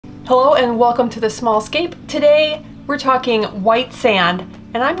Hello and welcome to the Small Scape. Today we're talking white sand,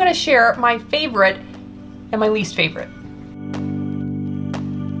 and I'm going to share my favorite and my least favorite.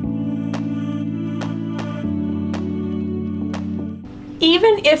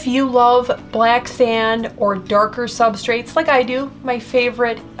 Even if you love black sand or darker substrates like I do, my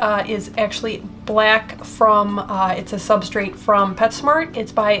favorite is actually black from, it's a substrate from PetSmart.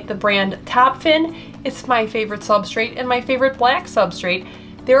 It's by the brand Topfin. It's my favorite substrate and my favorite black substrate.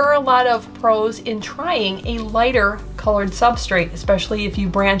 There are a lot of pros in trying a lighter colored substrate, especially if you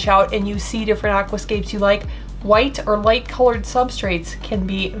branch out and you see different aquascapes you like. White or light colored substrates can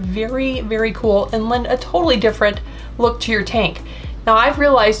be very, very cool and lend a totally different look to your tank. Now, I've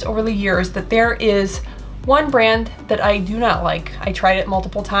realized over the years that there is one brand that I do not like. I tried it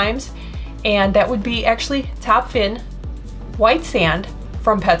multiple times, and that would be actually Topfin white sand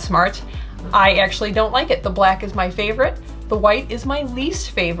from PetSmart. I actually don't like it. The black is my favorite. The white is my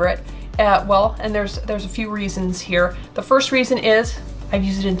least favorite. Well, and there's a few reasons here. The first reason is I've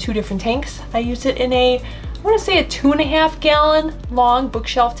used it in two different tanks. I used it in I want to say a 2.5 gallon long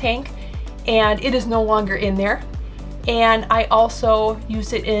bookshelf tank, and it is no longer in there. And I also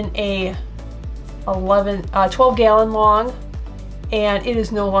used it in a 12 gallon long, and it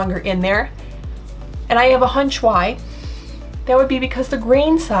is no longer in there. And I have a hunch why. That would be because the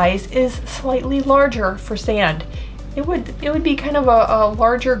grain size is slightly larger for sand. It would be kind of a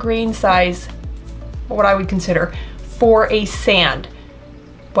larger grain size, what I would consider, for a sand.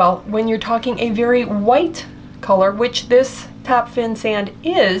 Well, when you're talking a very white color, which this Topfin sand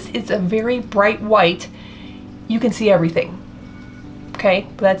is, it's a very bright white. You can see everything. Okay,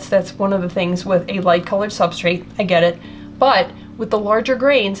 that's one of the things with a light colored substrate. I get it. But with the larger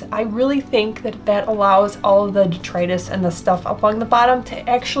grains, I really think that allows all of the detritus and the stuff up along the bottom to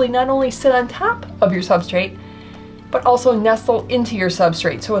actually not only sit on top of your substrate, but also nestle into your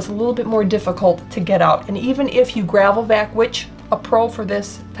substrate. So it's a little bit more difficult to get out. And even if you gravel vac, which a pro for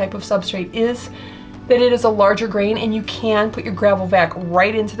this type of substrate is that it is a larger grain, and you can put your gravel vac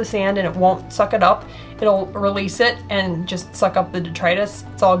right into the sand and it won't suck it up. It'll release it and just suck up the detritus.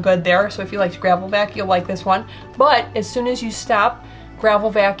 It's all good there. So if you like gravel vac, you'll like this one. But as soon as you stop gravel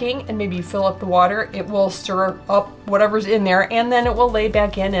vacuuming and maybe you fill up the water, it will stir up whatever's in there, and then it will lay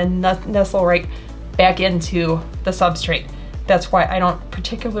back in and nestle right back into the substrate. That's why I don't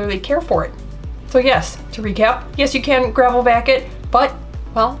particularly care for it. So yes, to recap, yes, you can gravel vac it, but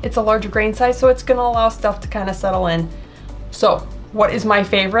well, it's a larger grain size, so it's gonna allow stuff to kind of settle in. So what is my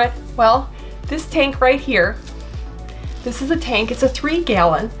favorite? Well, this tank right here, this is a tank, it's a 3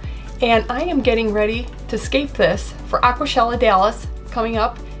 gallon, and I am getting ready to scape this for Aquashella Dallas coming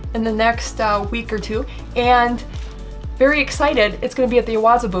up in the next week or two, and very excited. It's gonna be at the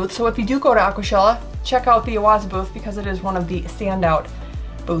Awaza booth, so if you do go to Aquashella, check out the Awaza booth because it is one of the standout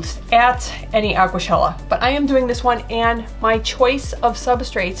booths at any Aquashella. But I am doing this one, and my choice of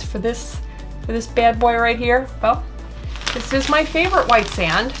substrates for this bad boy right here, well, this is my favorite white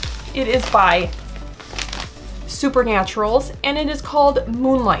sand. It is by Supernaturals, and it is called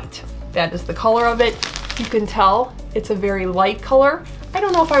Moonlight. That is the color of it. You can tell it's a very light color. I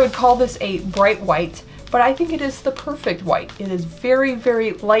don't know if I would call this a bright white, but I think it is the perfect white. It is very,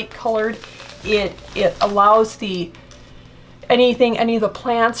 very light colored. It allows any of the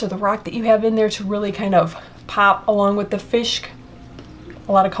plants or the rock that you have in there to really kind of pop along with the fish.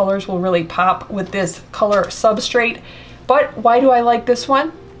 A lot of colors will really pop with this color substrate. But why do I like this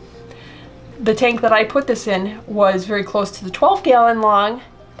one? The tank that I put this in was very close to the 12 gallon long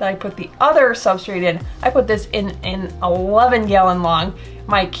that I put the other substrate in. I put this in an 11 gallon long,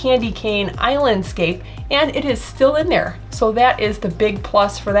 my Candy Cane Island Scape, and it is still in there. So that is the big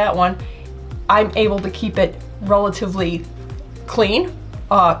plus for that one. I'm able to keep it relatively clean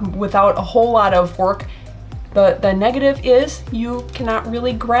without a whole lot of work. The negative is you cannot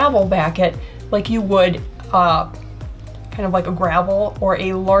really gravel vac it like you would kind of like a gravel or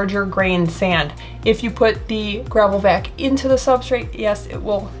a larger grain sand. If you put the gravel vac into the substrate, yes, it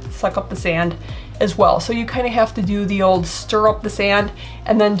will suck up the sand as well. So you kind of have to do the old stir up the sand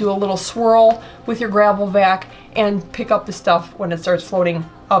and then do a little swirl with your gravel vac and pick up the stuff when it starts floating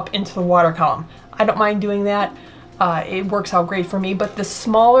up into the water column. I don't mind doing that. It works out great for me, but the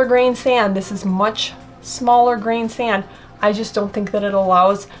smaller grain sand, this is much smaller grain sand, I just don't think that it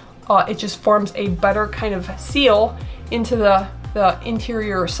allows, it just forms a better kind of seal into the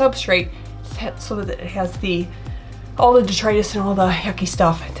interior substrate so that it has all the detritus and all the yucky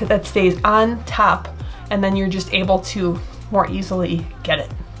stuff that stays on top, and then you're just able to more easily get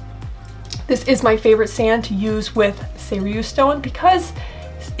it. This is my favorite sand to use with Cereus stone because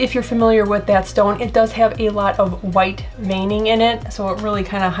if you're familiar with that stone, it does have a lot of white veining in it, so it really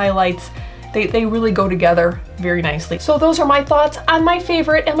kind of highlights, they really go together very nicely. So those are my thoughts on my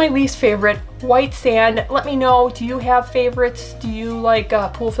favorite and my least favorite white sand. Let me know, do you have favorites? Do you like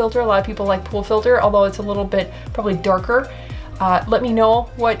pool filter? A lot of people like pool filter, although it's a little bit probably darker. Let me know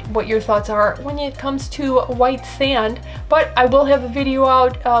what your thoughts are when it comes to white sand. But I will have a video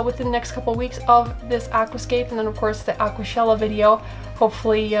out within the next couple of weeks of this aquascape, and then of course the aquashella video.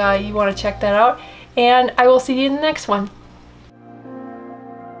 Hopefully you want to check that out. And I will see you in the next one.